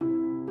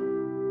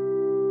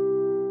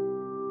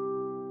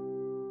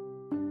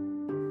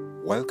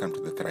Welcome to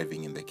the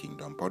Thriving in the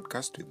Kingdom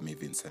podcast with me,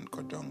 Vincent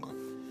Kodongo.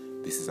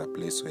 This is a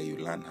place where you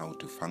learn how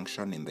to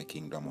function in the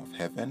kingdom of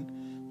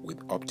heaven with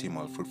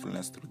optimal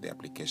fruitfulness through the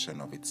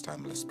application of its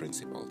timeless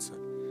principles.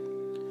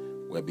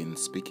 We've been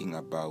speaking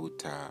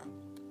about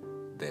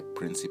the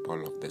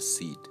principle of the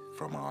seed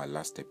from our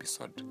last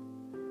episode.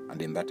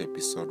 And in that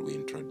episode, I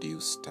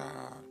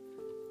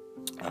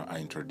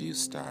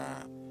introduced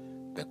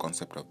the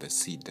concept of the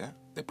seed,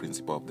 the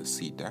principle of the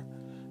seed,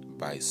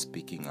 by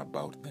speaking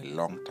about the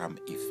long-term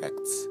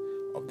effects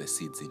of the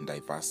seeds in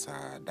diverse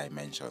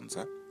dimensions.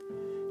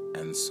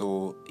 And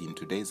so in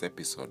today's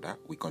episode,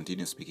 we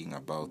continue speaking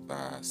about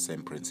the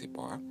same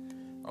principle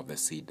of the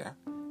seed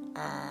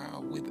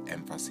with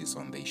emphasis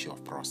on the issue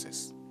of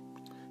process.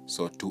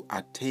 So to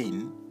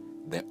attain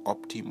the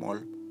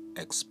optimal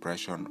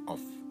expression of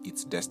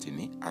its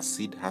destiny, a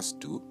seed has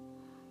to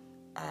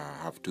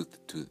have two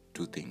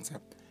things.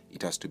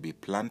 It has to be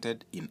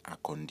planted in a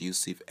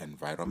conducive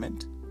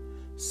environment.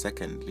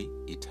 Secondly,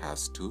 it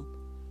has to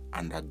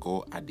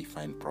undergo a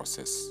defined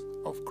process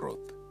of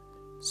growth.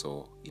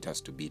 So it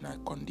has to be in a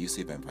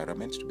conducive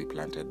environment to be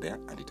planted there,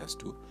 and it has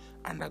to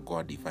undergo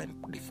a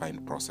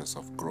defined process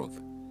of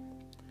growth.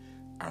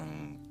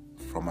 And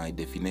from my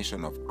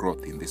definition of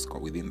growth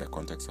within the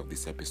context of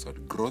this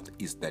episode, growth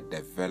is the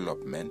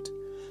development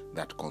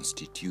that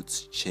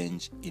constitutes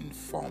change in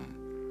form.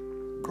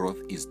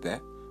 Growth is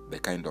the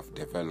kind of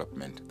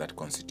development that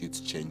constitutes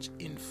change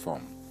in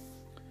form.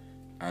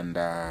 And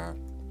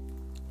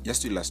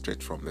just to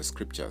illustrate from the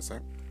scriptures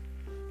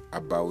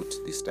about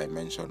this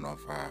dimension of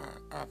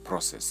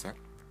process,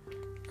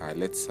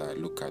 let's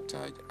look at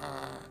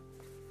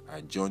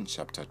John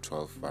chapter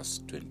 12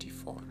 verse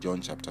 24. John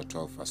chapter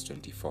 12 verse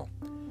 24.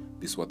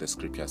 This is what the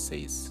scripture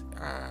says.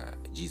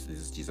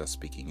 Jesus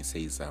speaking. He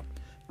says,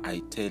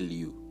 I tell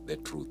you the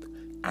truth,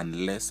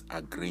 unless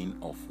a grain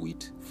of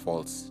wheat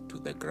falls to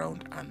the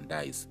ground and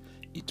dies,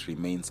 it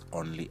remains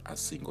only a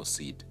single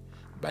seed.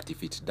 But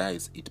if it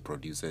dies, it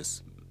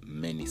produces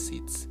many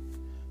seeds.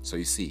 So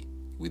you see,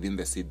 within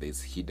the seed there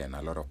is hidden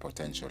a lot of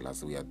potential,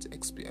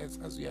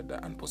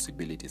 and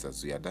possibilities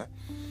as we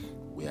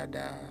had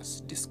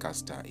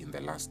discussed in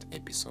the last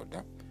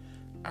episode.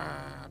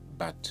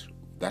 But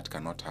that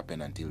cannot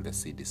happen until the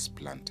seed is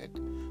planted.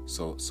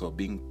 So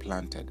being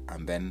planted,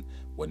 and then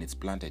when it's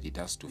planted, it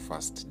has to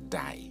first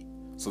die.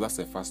 So that's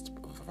the first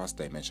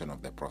dimension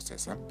of the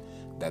process.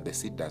 That the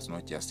seed it's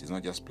not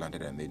just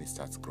planted and then it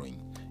starts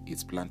growing.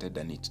 It's planted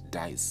and it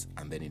dies,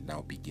 and then it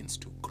now begins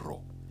to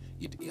grow.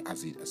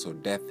 So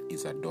death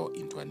is a door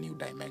into a new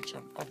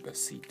dimension of the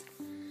seed.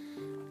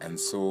 And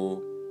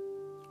so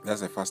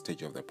that's the first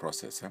stage of the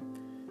process. And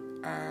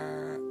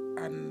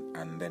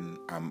then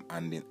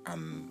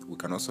we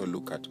can also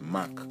look at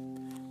Mark,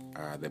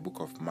 the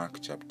book of Mark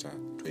chapter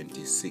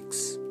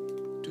 26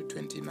 to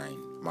 29.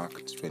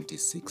 Mark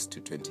 26 to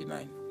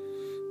 29.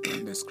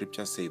 The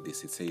scripture says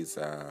this. It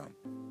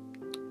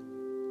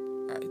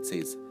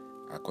says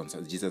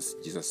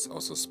Jesus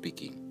also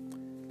speaking.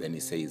 Then he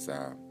says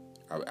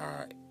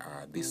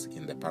this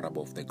in the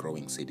parable of the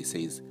growing seed. He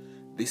says,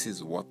 this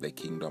is what the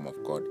kingdom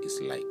of God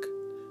is like.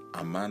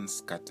 A man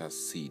scatters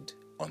seed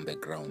on the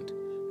ground,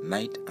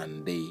 night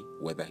and day,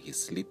 whether he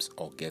sleeps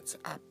or gets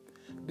up.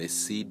 The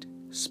seed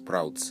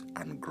sprouts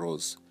and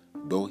grows,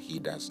 though he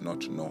does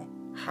not know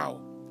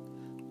how.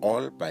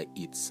 All by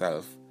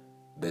itself,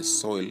 the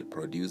soil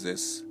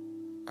produces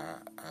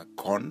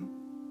corn,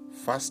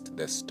 first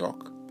the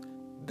stalk,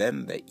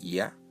 then the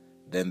ear,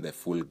 then the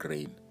full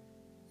grain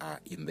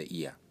in the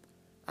ear.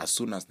 As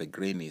soon as the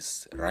grain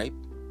is ripe,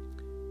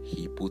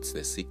 he puts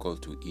the sickle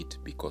to it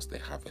because the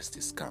harvest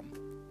is come.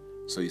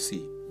 So you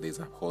see, there's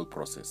a whole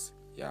process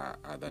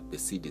that the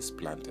seed is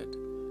planted,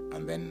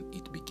 and then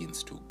it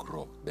begins to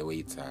grow the way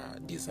it's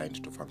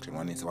designed to function.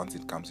 Once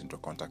it comes into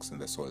contact in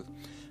the soil,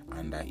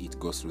 and it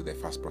goes through the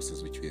first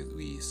process which we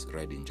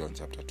read in John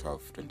chapter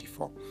 12,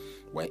 24,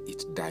 where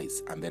it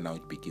dies, and then now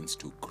it begins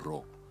to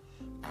grow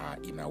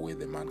in a way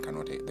the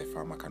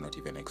farmer cannot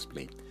even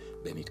explain.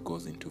 Then it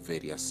goes into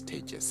various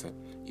stages.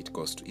 It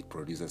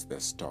produces the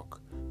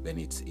stalk, then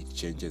it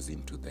changes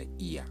into the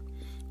ear,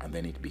 and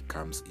then it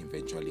becomes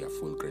eventually a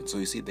full grain. So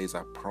you see, there's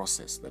a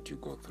process that you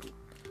go through.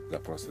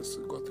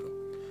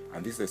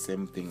 And this is the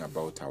same thing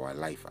about our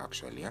life,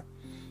 actually.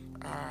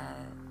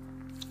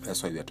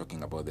 That's why we are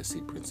talking about the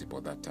seed principle,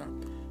 that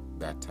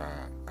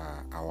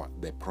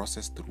the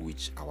process through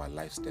which our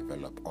lives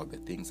develop, or the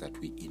things that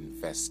we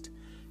invest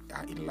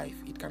in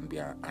life. It can be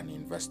an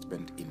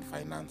investment in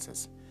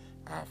finances,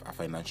 a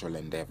financial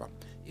endeavor.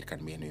 It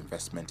can be an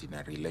investment in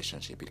a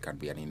relationship. It can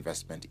be an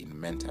investment in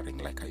mentoring,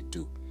 like I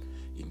do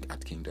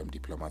at Kingdom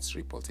Diplomats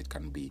Ripples. It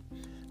can be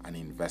an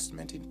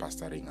investment in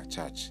pastoring a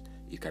church.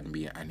 It can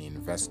be an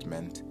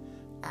investment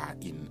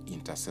in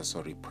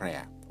intercessory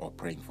prayer, or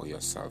praying for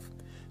yourself.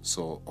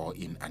 Or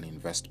in an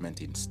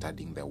investment in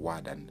studying the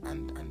word and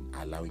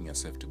allowing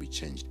yourself to be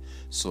changed.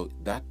 So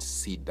that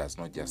seed does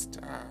not just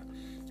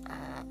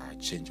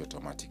change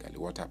automatically.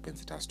 What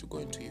happens? It has to go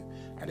into you.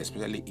 And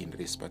especially in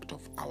respect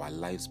of our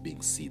lives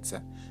being seeds.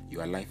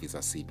 Your life is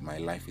a seed. My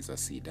life is a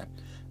seed.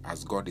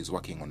 As God is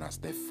working on us,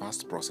 the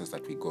first process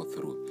that we go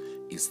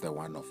through is the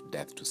one of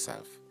death to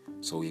self.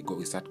 So we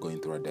start going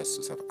through a death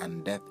to self,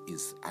 and death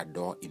is a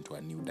door into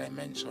a new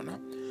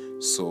dimension.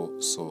 So,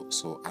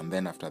 and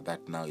then after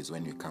that, now is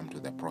when we come to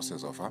the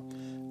process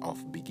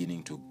of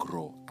beginning to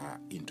grow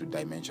into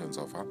dimensions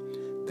of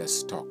the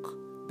stalk,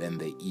 then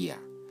the ear,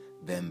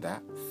 then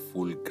the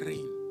full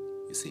grain.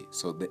 You see,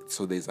 so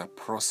there's a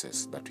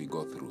process that we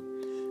go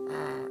through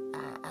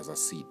as a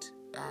seed.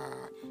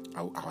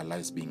 Our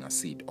lives being a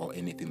seed, or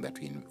anything that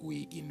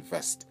we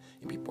invest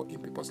in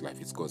people's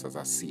life, it goes as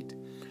a seed.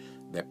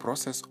 The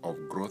process of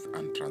growth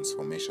and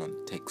transformation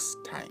takes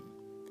time.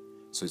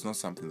 So it's not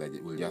something that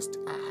it will just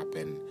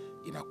happen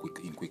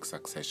in quick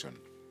succession.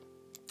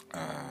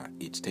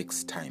 It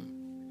takes time.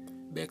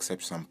 There are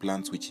some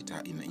plants which it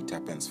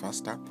happens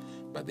faster,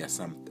 but there are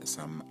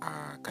some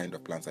kind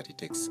of plants that it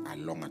takes a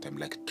longer time,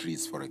 like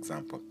trees, for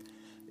example,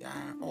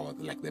 or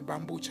like the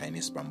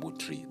Chinese bamboo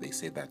tree. They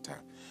say that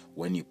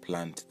when you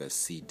plant the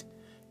seed,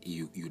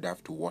 you'd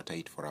have to water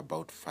it for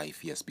about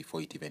 5 years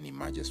before it even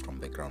emerges from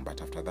the ground. But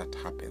after that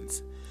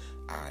happens,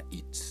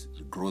 it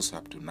grows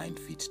up to 9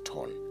 feet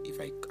tall.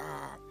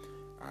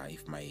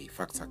 If my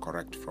facts are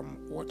correct from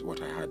what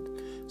I had.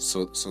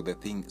 So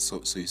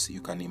you see,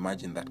 you can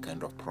imagine that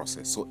kind of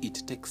process. So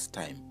it takes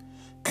time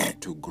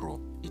to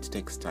grow. It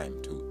takes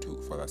time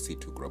for the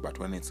seed to grow. But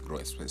when it's grow,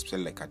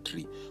 especially like a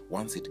tree,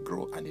 once it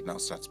grows and it now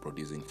starts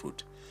producing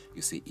fruit,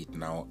 you see, it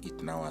now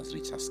has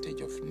reached a stage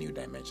of new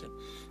dimension,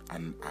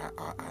 and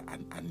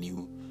a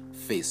new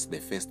phase, the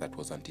phase that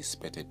was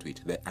anticipated to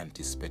it, the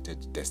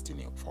anticipated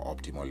destiny for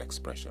optimal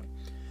expression.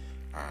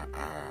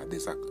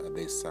 There's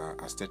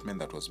a statement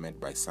that was made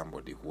by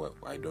somebody who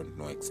I don't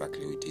know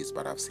exactly who it is,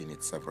 but I've seen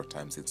it several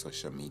times in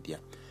social media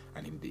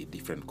and in the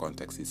different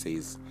contexts. It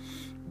says,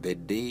 the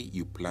day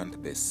you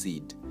plant the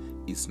seed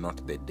is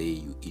not the day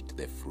you eat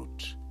the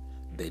fruit.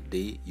 The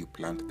day you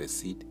plant the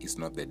seed is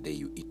not the day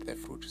you eat the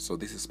fruit. So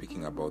this is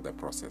speaking about the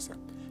process.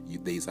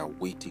 There is a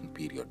waiting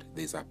period.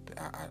 There's a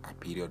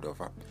period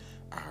of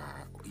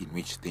in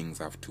which things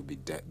have to be,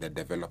 the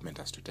development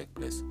has to take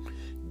place.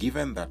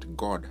 Given that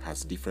God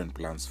has different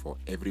plans for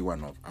every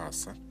one of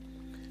us,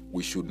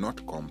 we should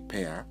not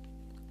compare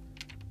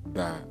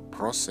the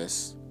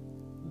process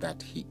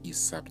that He is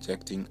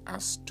subjecting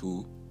us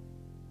to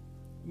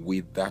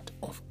with that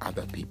of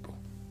other people.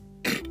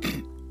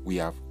 We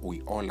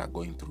all are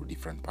going through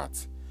different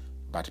parts,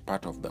 but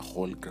part of the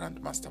whole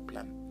grand master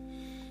plan.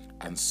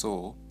 And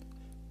so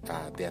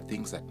there are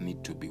things that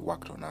need to be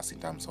worked on us in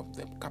terms of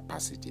the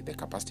capacity. The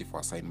capacity for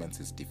assignments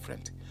is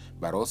different,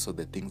 but also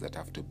the things that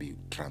have to be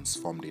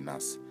transformed in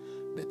us,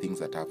 the things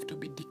that have to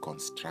be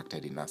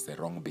deconstructed in us, the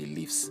wrong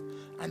beliefs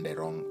and the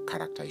wrong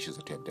character issues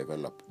that we have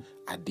developed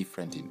are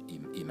different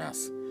in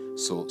us.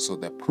 So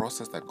the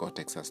process that God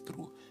takes us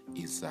through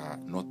is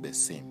not the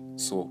same.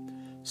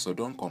 So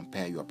don't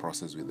compare your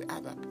process with the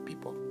other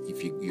people.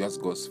 If yours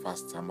goes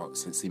fast, somehow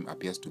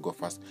appears to go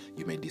fast,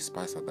 you may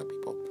despise other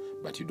people,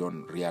 but you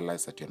don't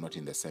realize that you're not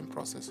in the same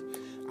process.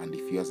 And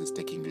if yours is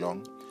taking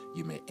long,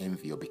 you may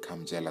envy or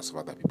become jealous of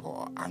other people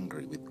or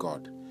angry with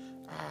God.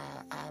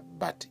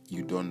 But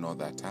you don't know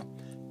that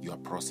your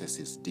process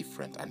is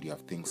different, and you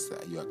have things,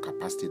 your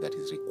capacity that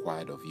is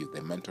required of you,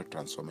 the mental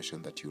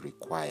transformation that you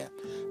require,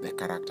 the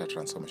character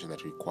transformation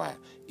that you require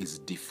is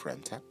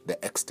different. The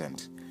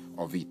extent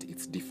of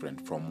it's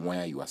different from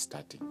where you are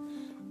starting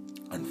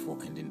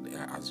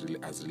as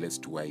relates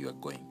to where you are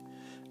going.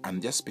 And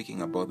just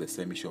speaking about the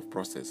same issue of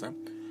process,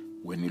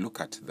 when you look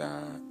at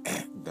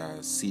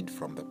the seed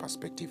from the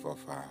perspective of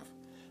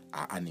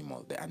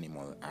animals,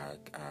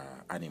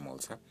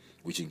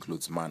 which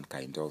includes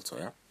mankind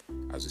also,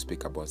 as we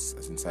speak about,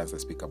 in science I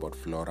speak about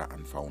flora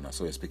and fauna,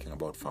 so we're speaking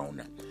about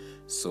fauna.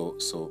 So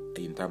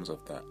in terms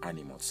of the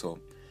animals, so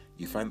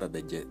you find that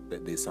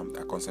there's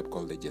a concept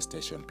called the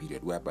gestation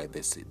period, whereby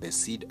the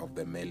seed of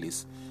the male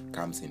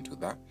comes into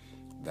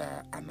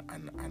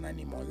an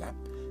animal,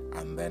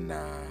 and then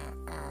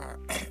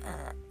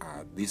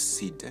this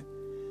seed,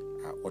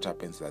 what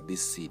happens is that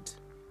this seed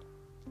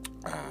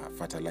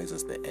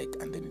fertilizes the egg,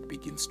 and then it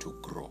begins to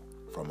grow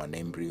from an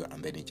embryo,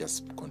 and then it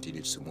just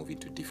continues to move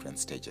into different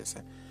stages.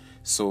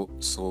 So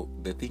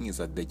the thing is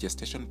that the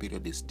gestation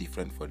period is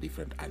different for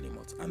different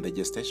animals, and the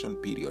gestation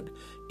period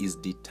is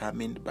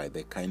determined by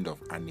the kind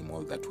of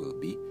animal that will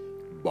be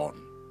born.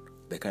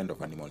 The kind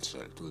of animal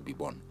that will be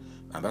born.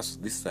 And this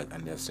is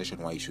an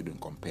illustration why you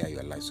shouldn't compare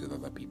your lives with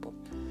other people.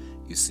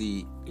 You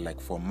see, like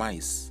for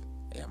mice,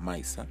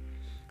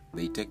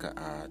 they take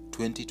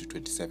 20 to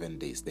 27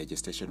 days. Their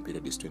gestation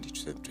period is 20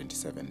 to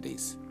 27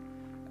 days,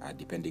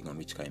 depending on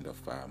which kind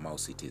of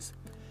mouse it is.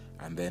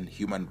 And then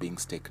human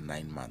beings take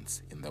 9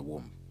 months in the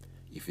womb.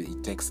 If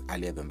it takes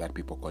earlier than that,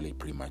 people call it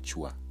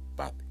premature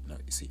birth. You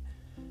see,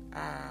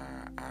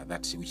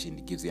 that which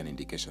gives you an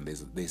indication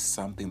there's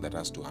something that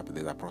has to happen.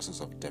 There's a process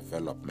of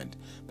development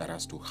that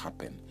has to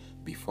happen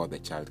before the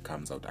child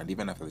comes out. And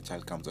even after the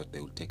child comes out, they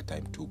will take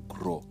time to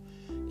grow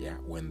Yeah,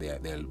 when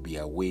there'll be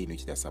a way in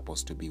which they're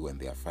supposed to be when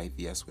they are 5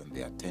 years, when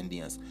they are 10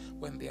 years,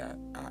 when they are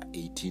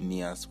 18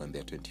 years, when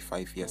they're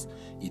 25 years.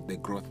 The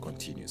growth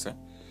continues.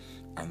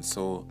 And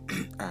so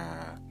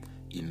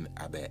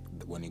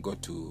when you go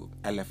to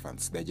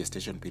elephants, their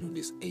gestation period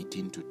is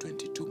 18 to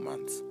 22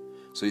 months.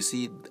 So you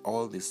see,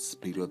 all these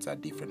periods are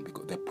different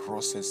because the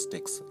process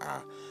takes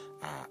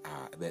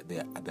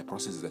the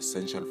process is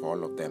essential for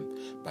all of them,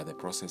 but the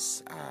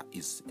process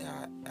is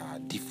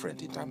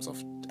different in terms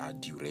of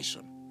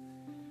duration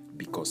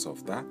because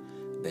of the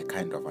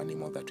kind of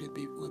animal that will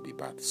be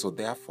birthed. So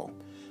therefore,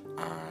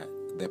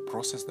 the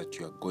process that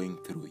you are going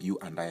through, you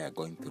and I are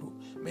going through,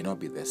 may not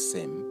be the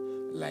same.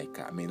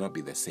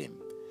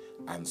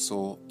 And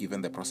so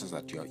even the process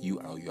that you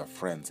or your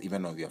friends,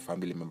 even of your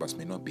family members,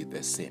 may not be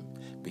the same,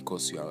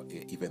 because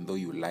even though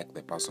you like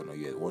the person or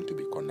you want to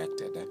be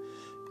connected,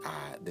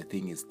 the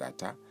thing is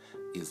that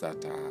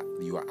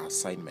your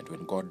assignment,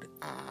 when God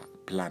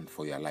planned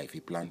for your life, He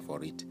planned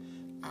for it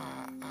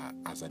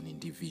as an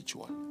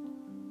individual.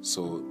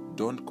 So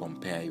don't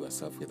compare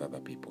yourself with other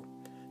people.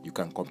 You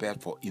can compare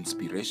for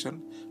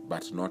inspiration,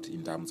 but not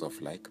in terms of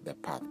like the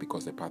path,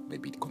 because the path may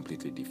be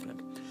completely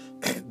different.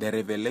 The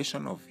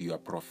revelation of your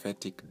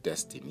prophetic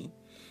destiny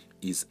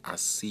is a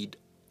seed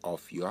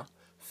of your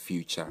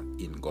future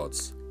in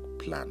God's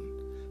plan.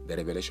 The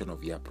revelation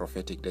of your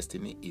prophetic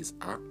destiny is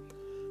a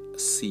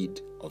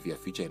seed of your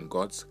future in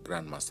God's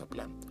grand master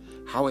plan.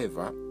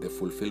 However, the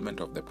fulfillment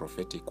of the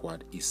prophetic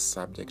word is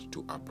subject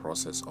to a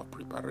process of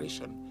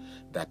preparation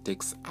that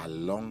takes a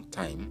long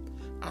time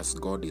as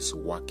God is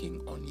working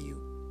on you.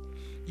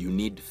 You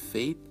need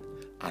faith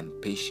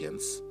and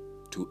patience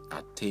to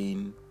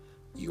attain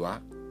your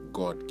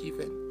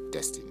God-given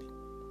destiny.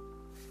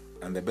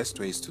 And the best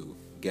way is to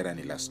get an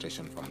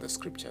illustration from the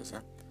scriptures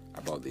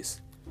about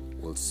this.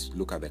 We'll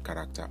look at the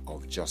character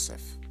of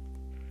Joseph.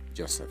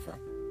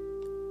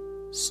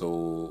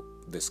 So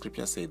the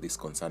scriptures say this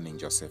concerning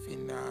Joseph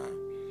in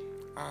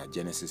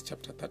Genesis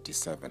chapter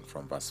 37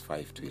 from verse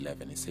 5 to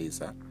 11. It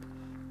says,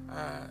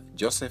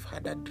 Joseph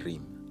had a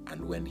dream,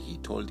 and when he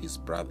told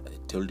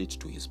it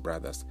to his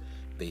brothers,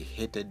 they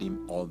hated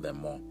him all the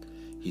more.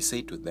 He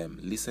said to them,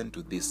 "Listen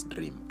to this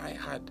dream I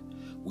had.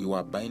 We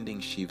were binding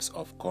sheaves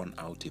of corn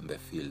out in the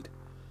field,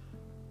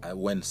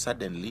 when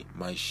suddenly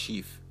my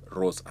sheaf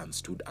rose and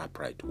stood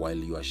upright, while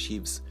your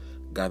sheaves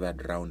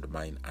gathered round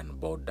mine and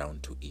bowed down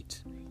to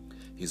it."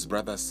 His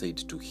brothers said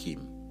to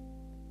him,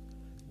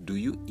 "Do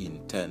you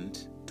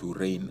intend to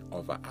reign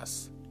over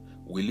us?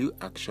 Will you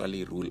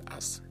actually rule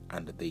us?"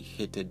 And they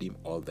hated him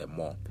all the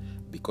more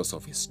because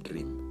of his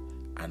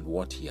dream and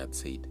what he had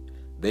said.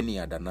 Then he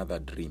had another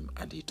dream,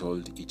 and he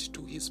told it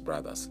to his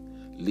brothers.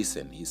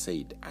 "Listen," he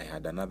said, "I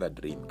had another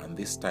dream, and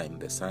this time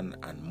the sun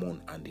and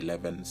moon and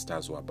 11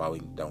 stars were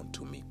bowing down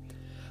to me."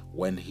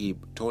 When he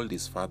told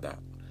his father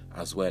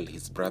as well as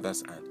his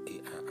brothers,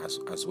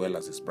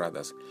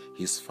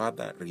 his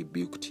father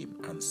rebuked him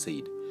and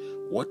said,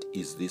 "What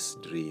is this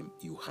dream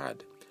you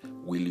had?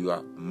 Will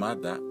your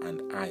mother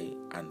and I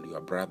and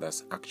your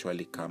brothers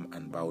actually come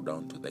and bow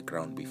down to the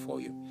ground before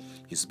you?"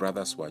 His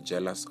brothers were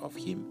jealous of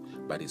him,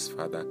 but his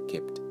father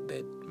kept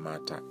the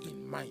matter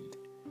in mind.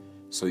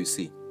 So you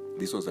see,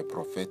 this was a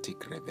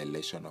prophetic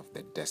revelation of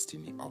the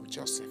destiny of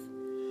Joseph.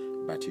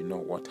 But you know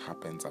what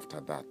happens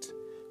after that?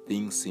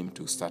 Things seem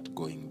to start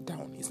going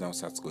down. He now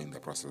starts going the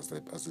process.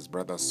 As his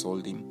brothers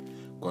sold him,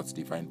 God's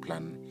divine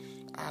plan,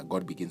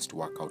 God begins to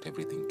work out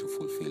everything to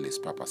fulfill his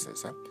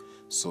purposes.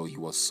 So he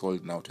was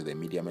sold now to the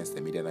Midianites.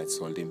 The Midianites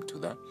sold him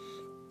to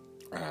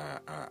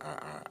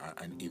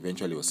and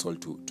eventually was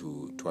sold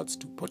towards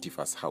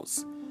Potiphar's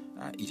house.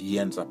 He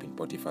ends up in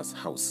Potiphar's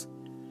house.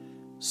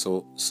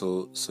 So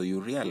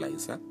you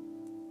realize,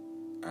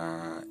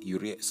 you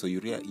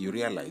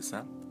realize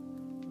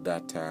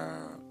that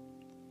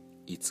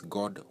it's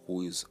God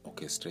who is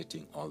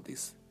orchestrating all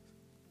this.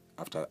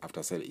 After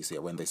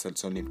when they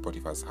sold him to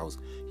Potiphar's house,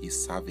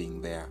 he's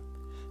serving there.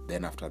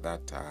 Then after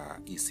that,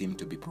 he seemed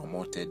to be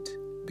promoted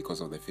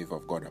because of the favor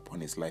of God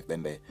upon his life.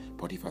 Then the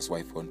Potiphar's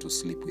wife wants to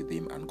sleep with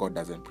him, and God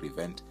doesn't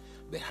prevent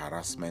the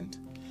harassment.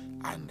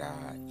 And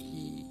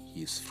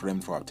he's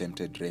framed for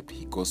attempted rape.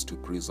 He goes to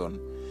prison.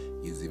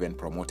 He's even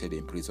promoted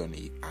in prison.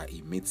 He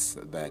meets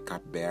the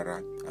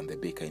cupbearer, and the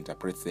baker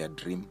interprets their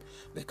dream.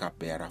 The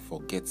cupbearer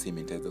forgets him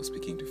instead of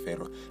speaking to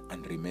Pharaoh,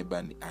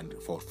 and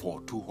for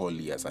 2 whole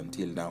years,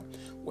 until now,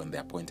 when the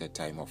appointed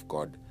time of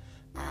God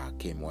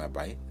came,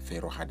 whereby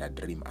Pharaoh had a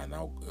dream, and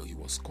now he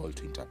was called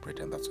to interpret,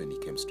 and that's when he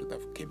came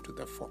to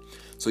the fore.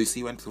 So you see,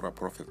 he went through a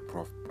process,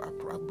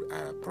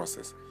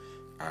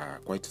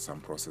 quite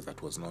some process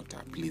that was not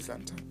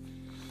pleasant.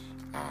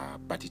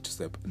 But it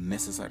was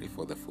necessary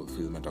for the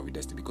fulfillment of his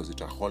destiny, because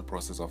it's a whole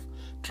process of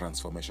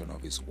transformation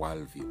of his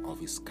worldview, of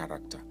his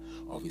character,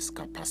 of his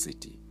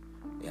capacity,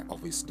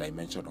 of his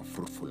dimension of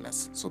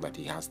fruitfulness, so that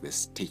he has the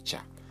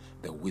stature,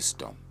 the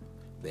wisdom,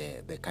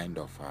 the kind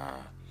of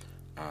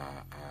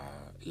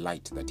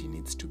light that he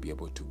needs to be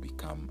able to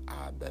become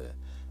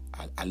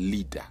a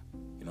leader,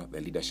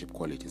 the leadership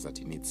qualities that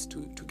he needs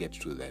to get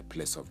to the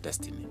place of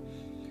destiny.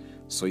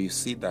 So you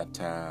see that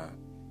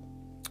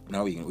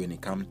Now, when you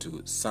come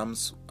to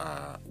Psalms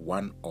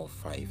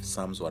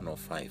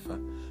 105,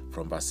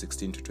 from verse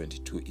 16 to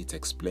 22, it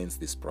explains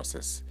this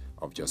process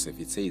of Joseph.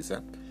 It says,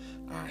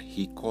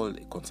 he called,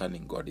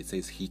 concerning God, it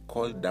says, he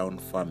called down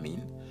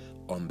famine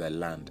on the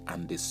land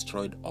and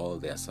destroyed all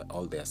their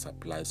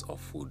supplies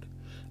of food,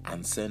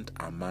 and sent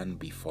a man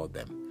before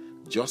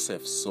them,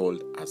 Joseph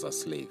sold as a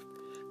slave.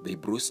 They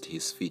bruised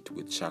his feet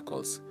with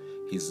shackles.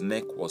 His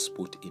neck was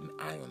put in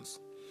irons,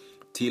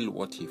 till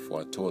what he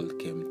foretold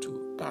came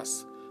to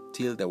pass,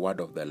 till the word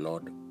of the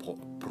Lord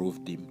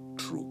proved him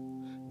true.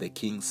 The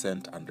king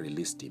sent and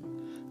released him.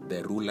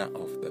 The ruler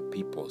of the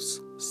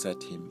peoples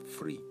set him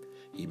free.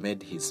 He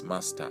made his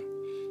master.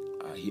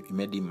 He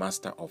made him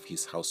master of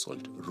his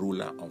household,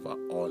 ruler over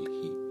all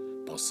he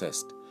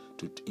possessed,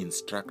 to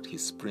instruct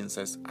his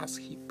princes as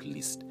he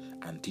pleased,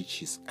 and teach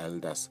his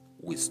elders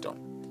wisdom.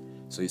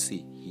 So you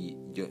see,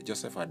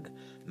 Joseph had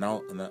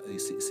now you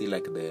see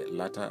like the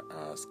latter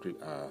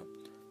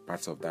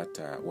parts of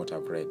that what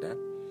I've read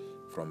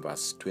from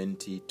verse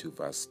 20 to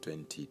verse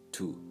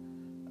 22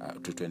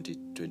 to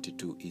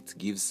 22. It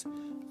gives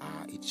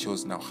it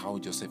shows now how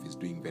Joseph is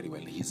doing very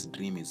well. His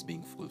dream is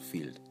being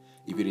fulfilled.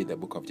 If you read the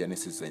book of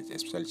Genesis,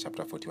 especially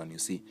chapter 41, you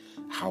see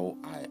how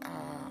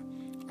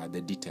the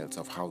details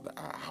of how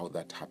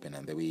that happened,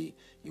 and the way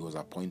he was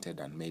appointed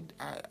and made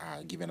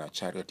given a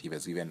chariot. He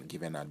was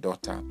given a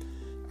daughter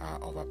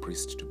of a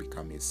priest to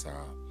become his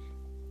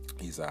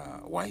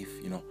wife.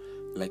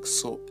 Like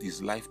so,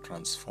 his life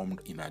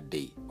transformed in a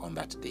day, on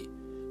that day.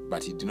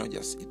 But it did not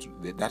just.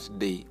 That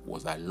day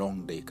was a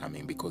long day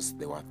coming, because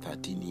there were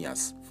 13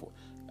 years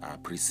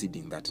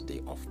preceding that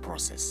day of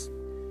process.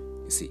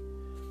 You see,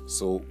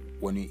 so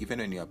even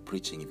when you are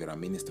preaching, if you're a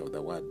minister of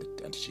the word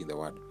and teaching the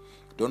word,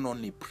 don't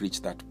only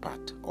preach that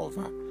part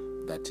over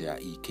that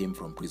he came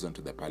from prison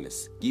to the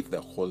palace. Give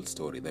the whole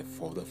story,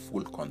 for the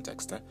full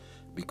context,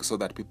 because so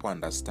that people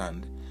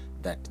understand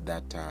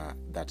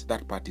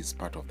that part is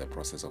part of the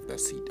process of the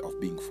seed of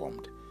being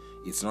formed.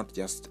 It's not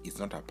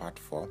a part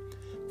for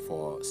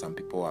some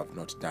people who have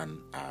not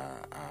done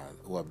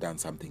who have done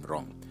something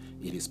wrong.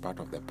 It is part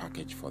of the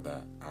package for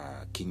the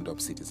kingdom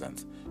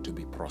citizens to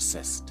be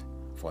processed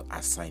for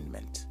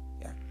assignment.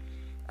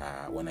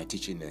 When I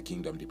teach in the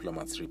Kingdom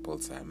Diplomats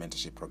Ripples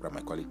mentorship program,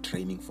 I call it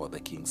training for the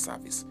King's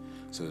service.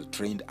 So you're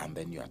trained and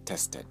then you are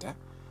tested.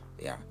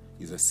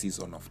 It's a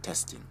season of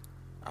testing.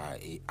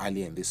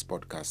 Earlier in this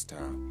podcast,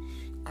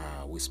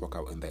 we spoke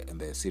about in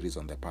the series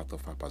on the Path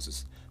of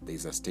Purpose. There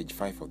is a stage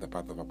 5 of the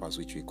Path of Purpose,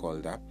 which we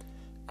called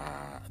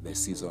the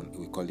season.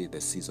 We call it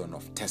the season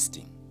of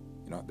testing.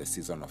 The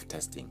season of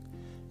testing,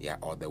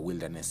 or the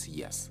wilderness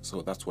years.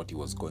 So that's what he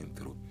was going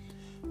through,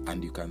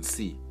 and you can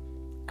see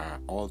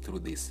all through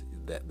this.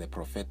 The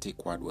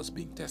prophetic word was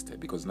being tested,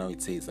 because now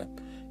it says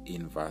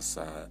in verse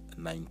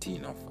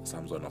 19 of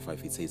Psalms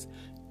 105, it says,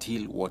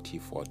 till what he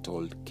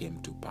foretold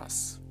came to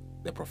pass.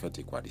 The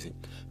prophetic word, you see,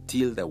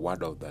 till the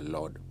word of the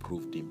Lord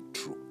proved him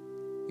true.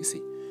 You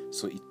see,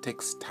 so it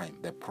takes time.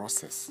 The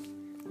process,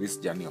 this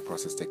journey of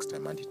process takes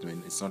time, and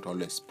it's not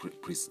always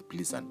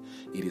pleasant.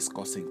 It is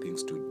causing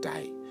things to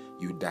die.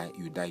 You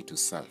die to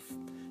self.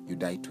 You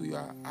die to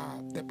your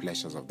the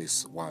pleasures of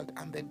this world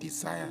and the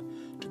desire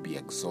to be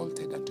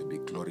exalted and to be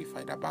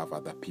glorified above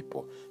other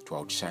people, to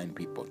outshine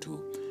people, to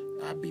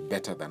be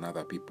better than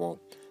other people,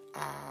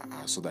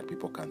 so that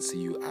people can see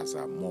you as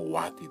more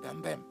worthy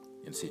than them.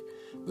 You see,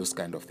 those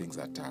kind of things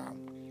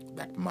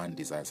that man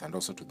desires, and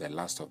also to the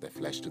lust of the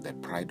flesh, to the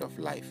pride of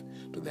life,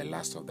 to the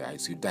lust of the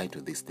eyes. You die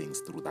to these things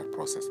through that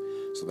process,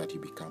 so that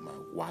you become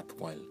a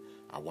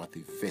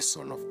worthy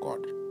vessel of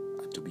God,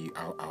 to be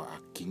our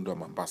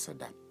kingdom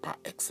ambassador par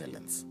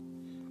excellence.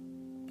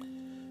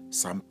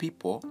 Some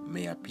people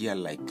may appear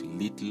like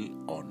little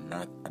or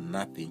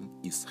nothing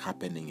is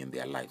happening in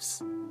their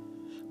lives,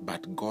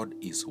 but God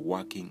is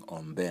working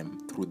on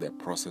them through the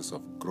process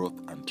of growth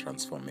and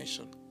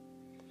transformation.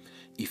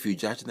 If you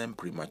judge them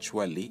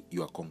prematurely,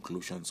 your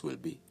conclusions will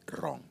be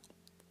wrong.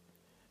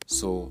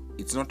 So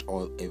it's not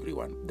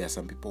everyone. There are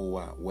some people who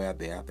are where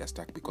they're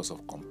stuck because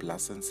of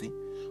complacency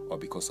or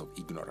because of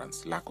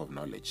ignorance, lack of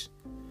knowledge.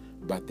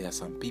 But there are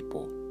some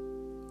people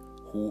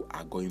who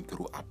are going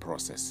through a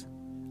process,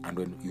 and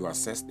when you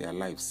assess their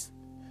lives,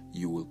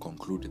 you will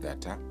conclude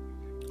that,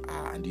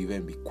 and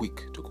even be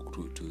quick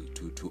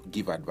to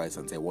give advice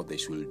and say what they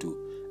should do,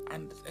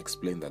 and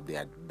explain that they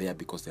are there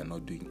because they are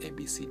not doing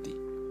ABCD.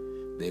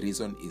 The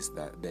reason is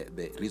that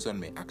the reason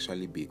may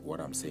actually be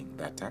what I'm saying,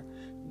 that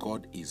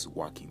God is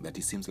working, that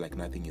it seems like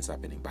nothing is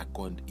happening, but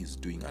God is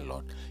doing a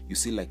lot. You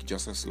see, like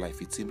Joseph's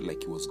life, it seemed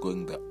like he was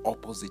going the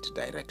opposite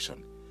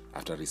direction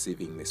after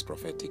receiving this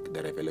prophetic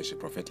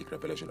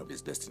revelation of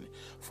his destiny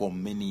for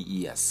many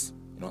years.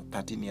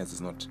 13 years is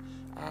not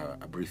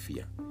a brief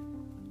year,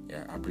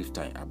 a brief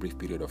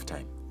period of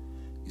time.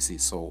 You see,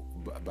 so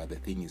but the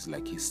thing is,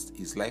 like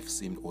his life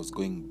was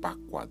going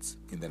backwards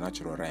in the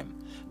natural realm,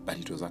 but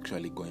it was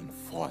actually going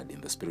forward in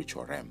the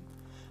spiritual realm,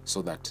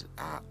 so that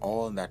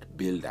all that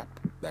build-up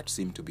that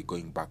seemed to be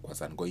going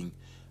backwards and going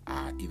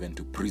even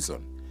to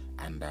prison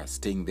and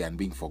staying there and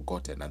being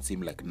forgotten and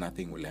seemed like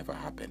nothing will ever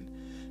happen,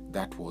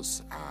 that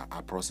was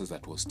a process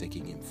that was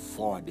taking him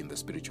forward in the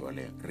spiritual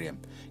realm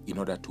in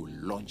order to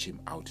launch him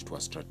out to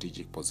a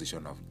strategic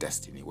position of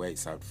destiny where he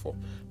served for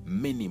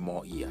many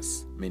more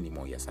years,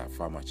 a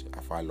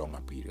far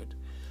longer period.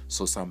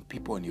 So some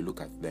people, when you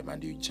look at them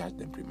and you judge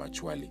them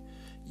prematurely,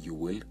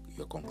 your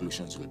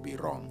conclusions will be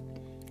wrong.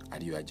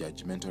 And you are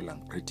judgmental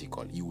and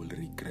critical. You will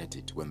regret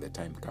it when the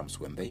time comes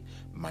when they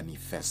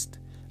manifest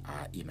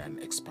in an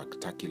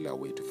spectacular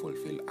way to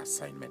fulfill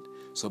assignment.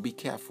 So be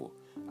careful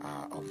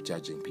of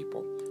judging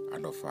people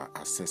and of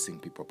assessing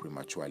people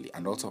prematurely.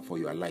 And also for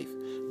your life,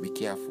 be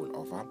careful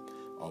of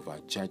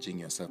judging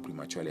yourself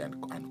prematurely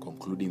and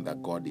concluding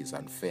that God is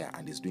unfair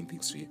and is doing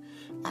things to you.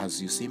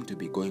 As you seem to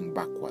be going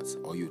backwards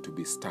or you to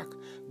be stuck,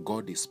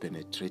 God is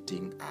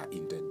penetrating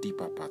into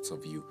deeper parts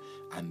of you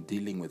and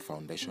dealing with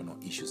foundational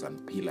issues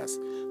and pillars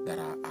that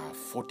are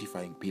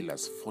fortifying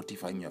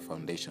your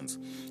foundations,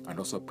 and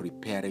also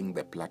preparing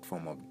the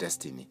platform of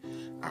destiny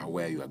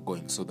where you are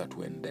going, so that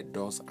when the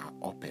doors are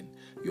open,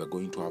 you are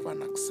going to have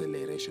an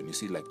acceleration. You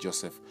see, like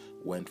Joseph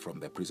went from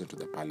the prison to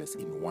the palace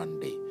in one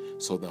day.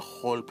 So the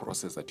whole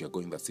process that you're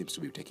going that seems to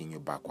be taking you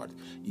backward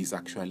is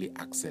actually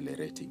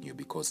accelerating you,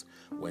 because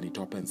when it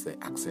opens,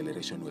 the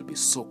acceleration will be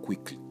so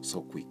quick,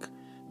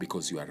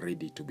 because you are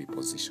ready to be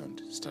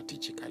positioned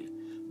strategically.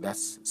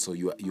 So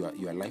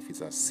your life is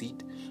a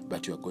seed,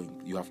 but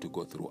you have to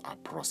go through a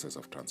process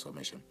of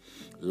transformation.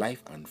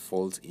 Life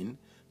unfolds in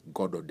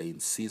God-ordained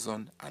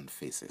season and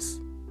phases.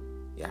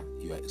 Yeah,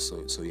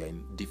 so you're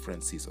in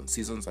different seasons.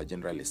 Seasons are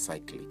generally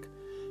cyclic,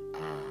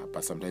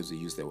 but sometimes we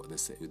use the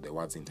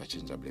words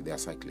interchangeably. They are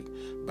cyclic,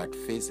 but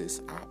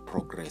phases are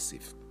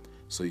progressive.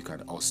 So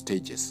or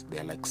stages. They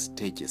are like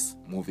stages,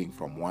 moving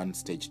from one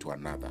stage to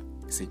another.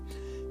 You see,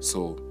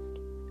 so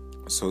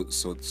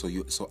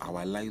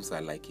our lives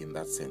are like, in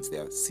that sense, they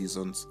are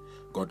seasons.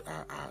 God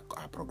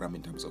are programmed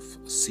in terms of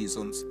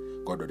seasons,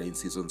 God-ordained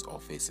seasons or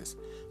phases.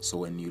 So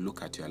when you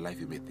look at your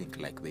life, you may think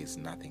like there's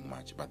nothing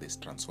much, but there's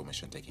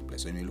transformation taking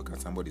place. When you look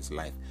at somebody's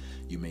life,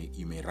 you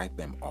may write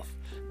them off,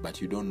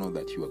 but you don't know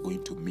that you are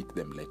going to meet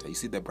them later. You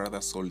see, the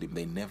brothers sold him.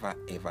 They never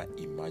ever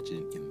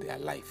imagined in their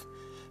life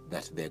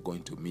that they're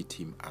going to meet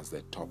him as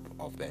the top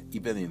of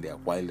even in their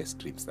wildest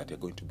dreams, that they're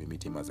going to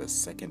meet him as a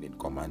second in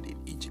command in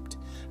Egypt.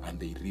 And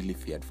they really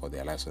feared for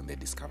their lives when they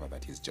discovered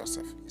that he's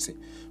Joseph, you see,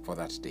 for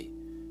that day.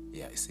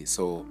 Yeah, you see,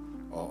 so,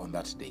 or on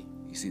that day,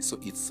 you see, so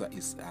it's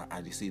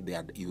and you see,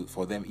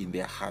 for them, in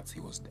their hearts,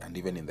 he was, and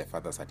even in their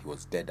father's heart, he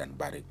was dead and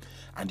buried.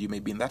 And you may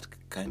be in that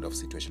kind of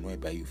situation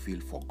whereby you feel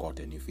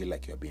forgotten, you feel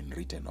like you're being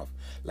written off,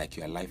 like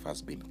your life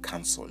has been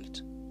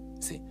cancelled.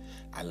 See,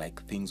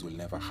 like things will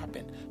never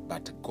happen.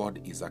 But God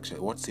is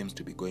actually, what seems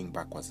to be going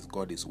backwards is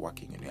God is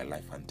working in your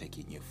life and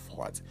taking you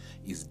forwards.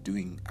 He's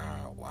doing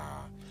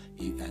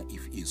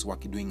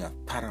doing a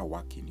thorough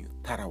work in you,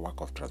 thorough work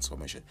of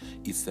transformation.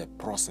 It's the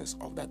process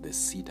of that the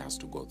seed has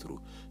to go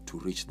through to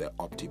reach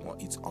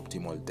its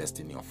optimal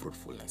destiny of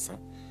fruitfulness.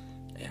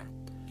 Yeah.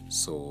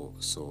 So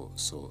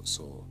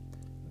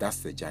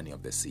that's the journey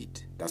of the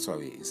seed. That's why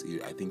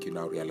I think you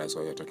now realize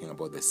why we're talking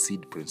about the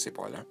seed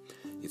principle.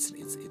 It's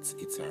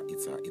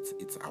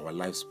our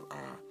lives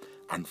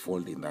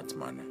unfold in that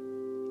manner.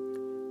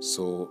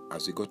 So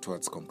as we go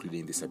towards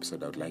concluding this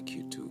episode, I would like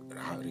you to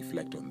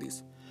reflect on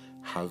this.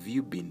 Have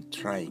you been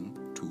trying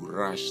to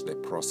rush the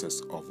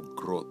process of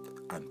growth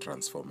and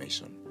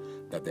transformation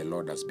that the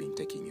Lord has been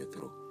taking you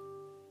through?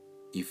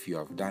 If you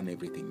have done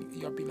everything,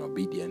 you have been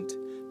obedient,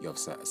 you have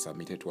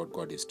submitted to what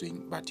God is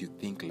doing, but you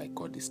think like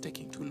God is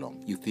taking too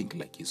long. You think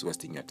like He's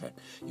wasting your time.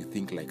 You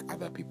think like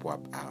other people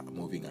are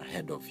moving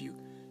ahead of you.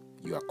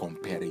 You are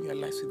comparing your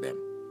lives with them.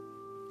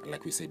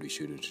 Like we said we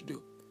shouldn't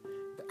do.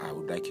 I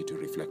would like you to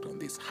reflect on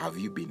this. Have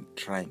you been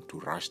trying to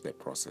rush the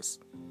process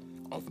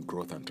of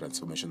growth and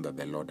transformation that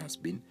the Lord has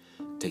been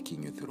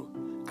taking you through?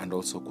 And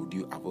also,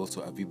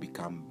 have you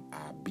become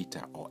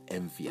bitter or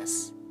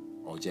envious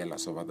or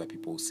jealous of other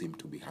people who seem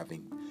to be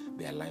having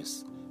their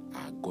lives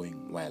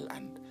going well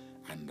and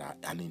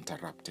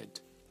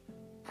uninterrupted?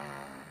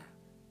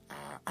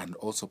 And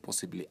also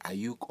possibly, are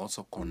you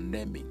also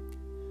condemning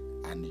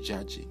and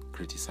judging,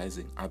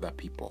 criticizing other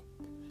people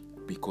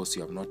because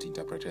you have not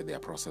interpreted their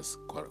process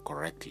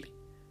correctly?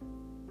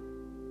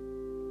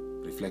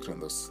 Reflect on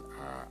those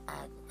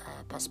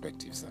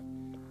perspectives.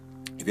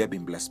 If you have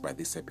been blessed by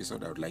this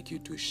episode, I would like you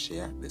to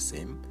share the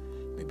same,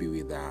 maybe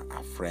with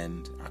a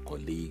friend, a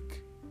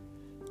colleague,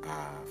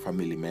 a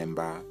family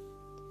member.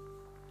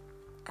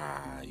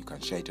 You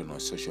can share it on our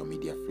social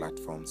media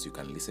platforms. You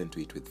can listen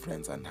to it with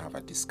friends and have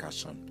a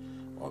discussion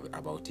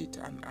about it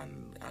and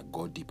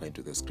go deeper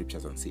into the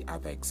scriptures and see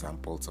other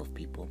examples of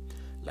people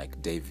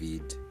like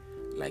David,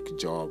 like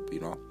Job,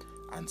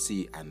 and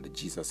see and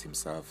Jesus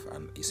himself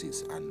and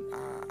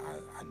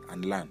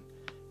learn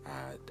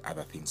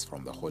other things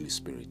from the Holy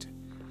Spirit.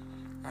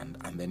 And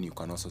then you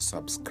can also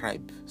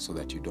subscribe so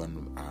that you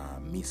don't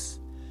miss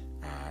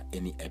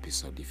any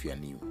episode if you are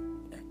new.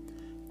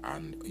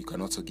 And you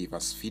can also give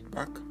us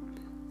feedback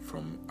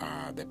from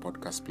the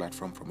podcast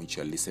platform from which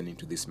you are listening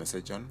to this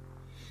message on,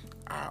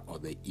 or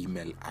the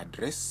email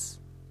address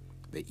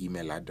the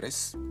email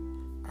address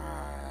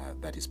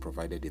that is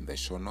provided in the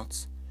show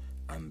notes,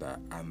 and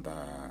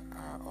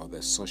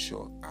the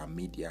social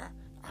media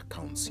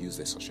accounts. Use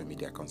the social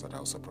media accounts that are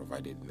also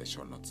provided in the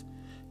show notes.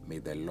 May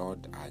the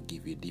Lord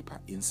give you deeper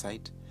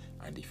insight.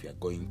 And if you're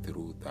going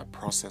through the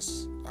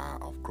process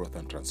of growth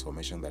and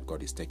transformation that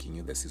God is taking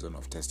you, the season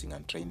of testing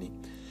and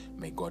training,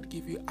 may God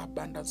give you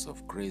abundance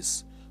of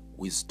grace,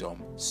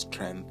 wisdom,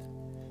 strength,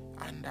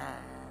 and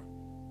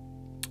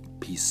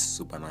peace,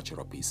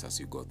 supernatural peace as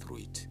you go through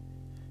it.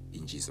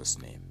 In Jesus'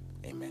 name,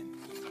 amen.